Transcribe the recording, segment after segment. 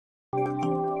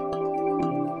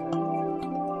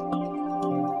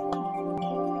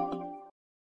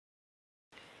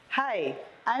Hi,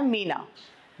 I'm Meena.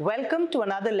 Welcome to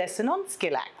another lesson on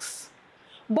skillActz.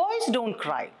 Boys don't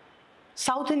cry.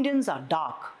 South Indians are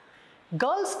dark.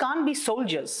 Girls can't be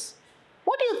soldiers.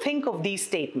 What do you think of these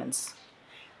statements?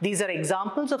 These are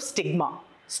examples of stigma,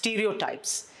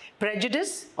 stereotypes,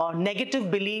 prejudice or negative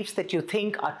beliefs that you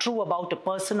think are true about a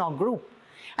person or group,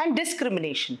 and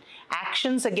discrimination,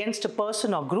 actions against a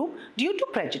person or group due to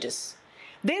prejudice.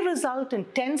 They result in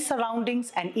tense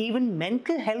surroundings and even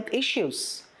mental health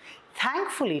issues.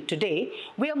 Thankfully, today,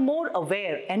 we are more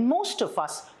aware and most of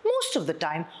us, most of the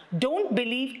time, don't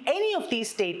believe any of these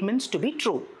statements to be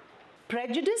true.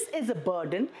 Prejudice is a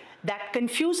burden that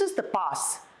confuses the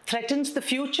past, threatens the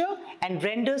future, and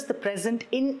renders the present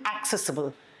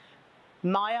inaccessible.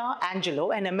 Maya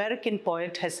Angelou, an American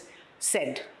poet, has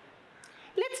said,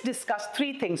 let's discuss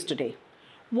three things today.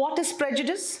 What is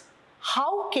prejudice?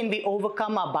 How can we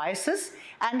overcome our biases?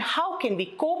 And how can we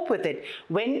cope with it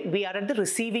when we are at the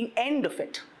receiving end of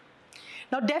it?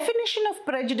 Now, definition of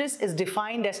prejudice is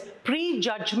defined as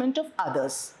prejudgment of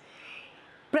others.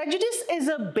 Prejudice is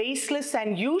a baseless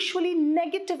and usually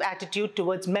negative attitude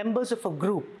towards members of a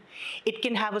group. It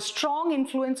can have a strong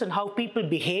influence on how people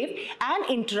behave and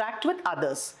interact with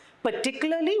others,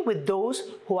 particularly with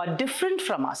those who are different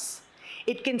from us.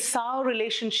 It can sour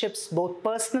relationships, both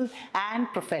personal and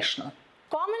professional.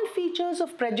 Common features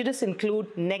of prejudice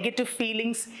include negative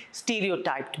feelings,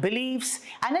 stereotyped beliefs,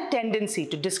 and a tendency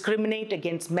to discriminate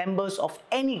against members of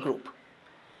any group.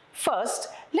 First,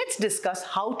 let's discuss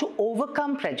how to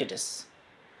overcome prejudice.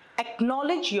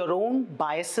 Acknowledge your own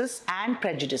biases and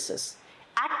prejudices.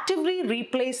 Actively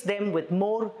replace them with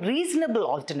more reasonable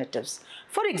alternatives.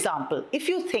 For example, if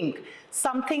you think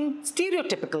something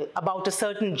stereotypical about a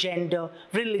certain gender,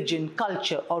 religion,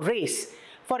 culture, or race,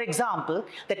 for example,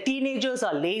 that teenagers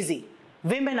are lazy,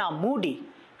 women are moody,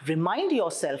 remind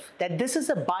yourself that this is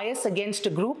a bias against a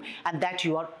group and that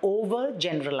you are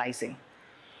overgeneralizing.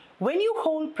 When you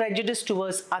hold prejudice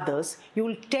towards others, you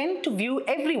will tend to view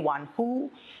everyone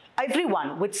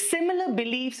with similar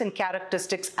beliefs and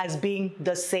characteristics as being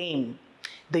the same,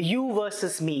 the you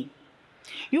versus me.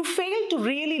 You fail to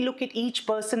really look at each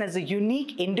person as a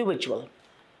unique individual.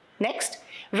 Next,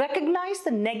 recognize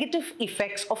the negative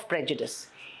effects of prejudice.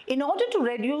 In order to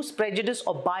reduce prejudice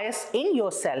or bias in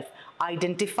yourself,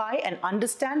 identify and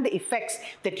understand the effects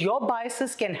that your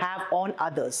biases can have on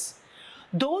others.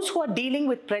 Those who are dealing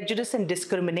with prejudice and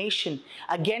discrimination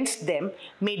against them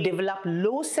may develop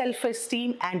low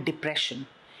self-esteem and depression.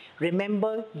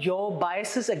 Remember, your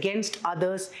biases against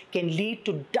others can lead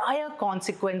to dire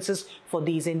consequences for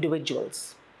these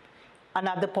individuals.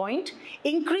 Another point,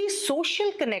 increase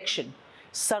social connection.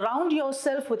 Surround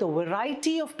yourself with a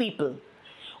variety of people.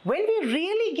 When we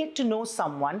really get to know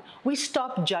someone, we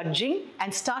stop judging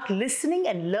and start listening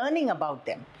and learning about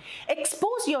them.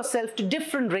 Expose yourself to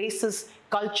different races,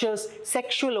 cultures,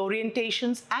 sexual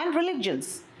orientations, and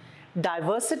religions.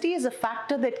 Diversity is a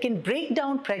factor that can break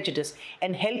down prejudice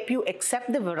and help you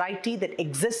accept the variety that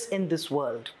exists in this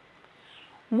world.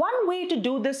 One way to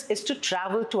do this is to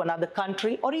travel to another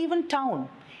country or even town.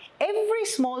 Every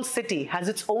small city has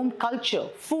its own culture,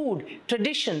 food,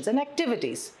 traditions, and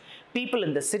activities. People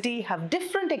in the city have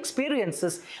different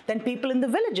experiences than people in the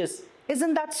villages.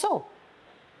 Isn't that so?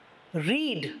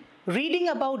 Read. Reading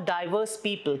about diverse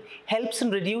people helps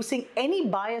in reducing any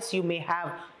bias you may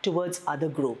have towards other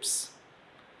groups.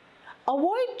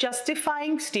 Avoid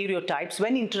justifying stereotypes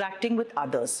when interacting with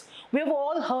others. We have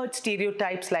all heard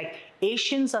stereotypes like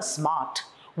Asians are smart,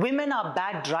 women are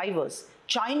bad drivers,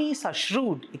 Chinese are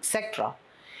shrewd, etc.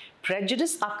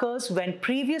 Prejudice occurs when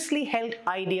previously held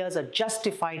ideas are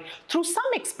justified through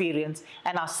some experience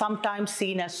and are sometimes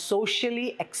seen as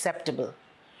socially acceptable.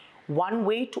 One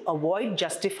way to avoid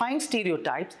justifying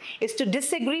stereotypes is to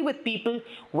disagree with people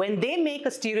when they make a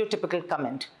stereotypical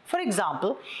comment. For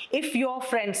example, if your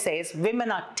friend says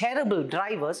women are terrible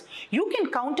drivers, you can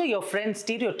counter your friend's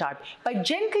stereotype by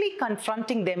gently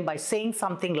confronting them by saying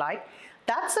something like,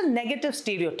 "That's a negative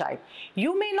stereotype.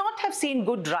 You may not have seen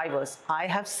good drivers. I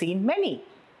have seen many."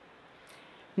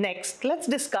 Next, let's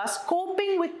discuss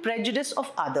coping with prejudice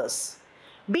of others.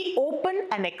 Be open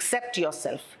and accept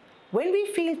yourself. When we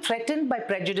feel threatened by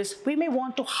prejudice, we may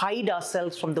want to hide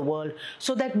ourselves from the world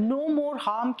so that no more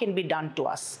harm can be done to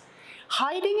us.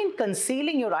 Hiding and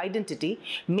concealing your identity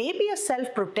may be a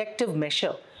self-protective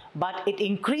measure, but it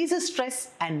increases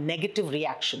stress and negative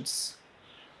reactions.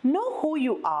 Know who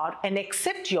you are and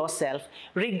accept yourself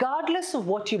regardless of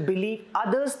what you believe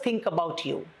others think about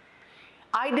you.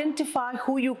 Identify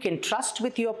who you can trust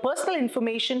with your personal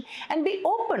information and be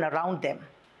open around them.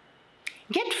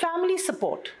 Get family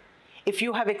support. If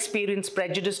you have experienced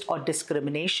prejudice or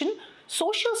discrimination,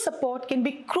 Social support can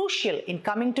be crucial in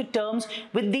coming to terms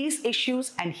with these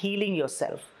issues and healing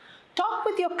yourself. Talk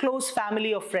with your close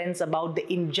family or friends about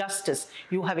the injustice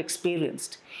you have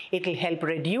experienced. It will help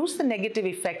reduce the negative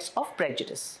effects of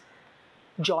prejudice.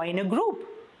 Join a group.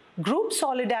 Group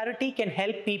solidarity can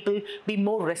help people be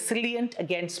more resilient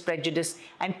against prejudice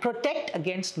and protect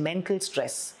against mental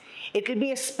stress. It will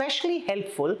be especially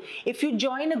helpful if you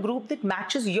join a group that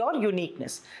matches your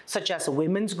uniqueness, such as a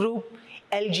women's group,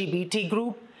 LGBT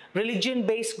group,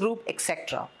 religion-based group,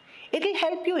 etc. It will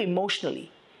help you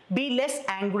emotionally. Be less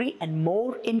angry and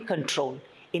more in control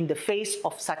in the face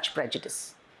of such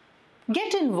prejudice.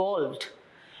 Get involved.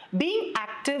 Being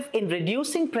active in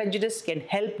reducing prejudice can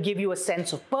help give you a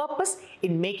sense of purpose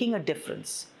in making a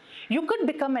difference. You could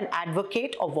become an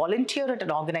advocate or volunteer at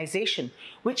an organization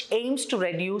which aims to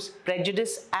reduce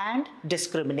prejudice and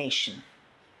discrimination.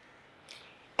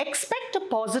 Expect a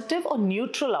positive or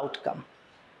neutral outcome.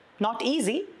 Not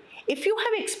easy. If you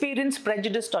have experienced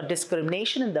prejudice or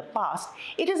discrimination in the past,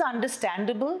 it is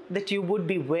understandable that you would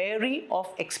be wary of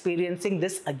experiencing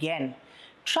this again.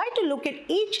 Try to look at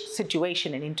each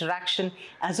situation and interaction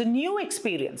as a new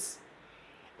experience.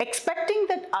 Expecting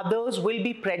that others will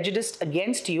be prejudiced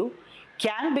against you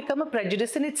can become a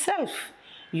prejudice in itself.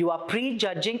 You are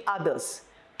prejudging others.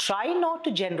 Try not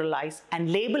to generalize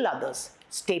and label others.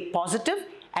 Stay positive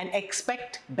and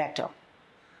expect better.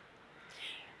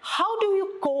 How do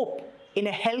you cope in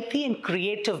a healthy and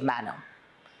creative manner?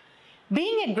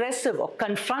 Being aggressive or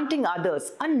confronting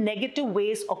others are negative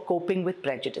ways of coping with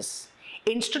prejudice.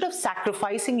 Instead of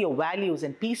sacrificing your values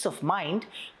and peace of mind,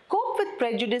 cope with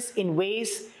prejudice in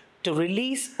ways to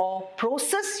release or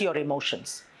process your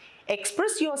emotions.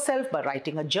 Express yourself by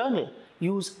writing a journal.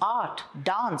 Use art,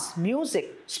 dance,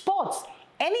 music, sports,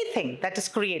 anything that is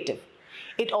creative.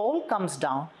 It all comes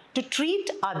down to treat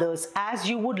others as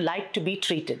you would like to be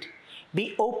treated.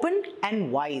 Be open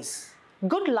and wise.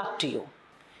 Good luck to you.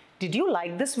 Did you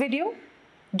like this video?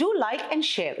 Do like and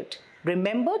share it.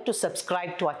 Remember to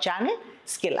subscribe to our channel,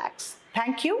 skillActz.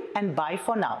 Thank you and bye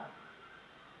for now.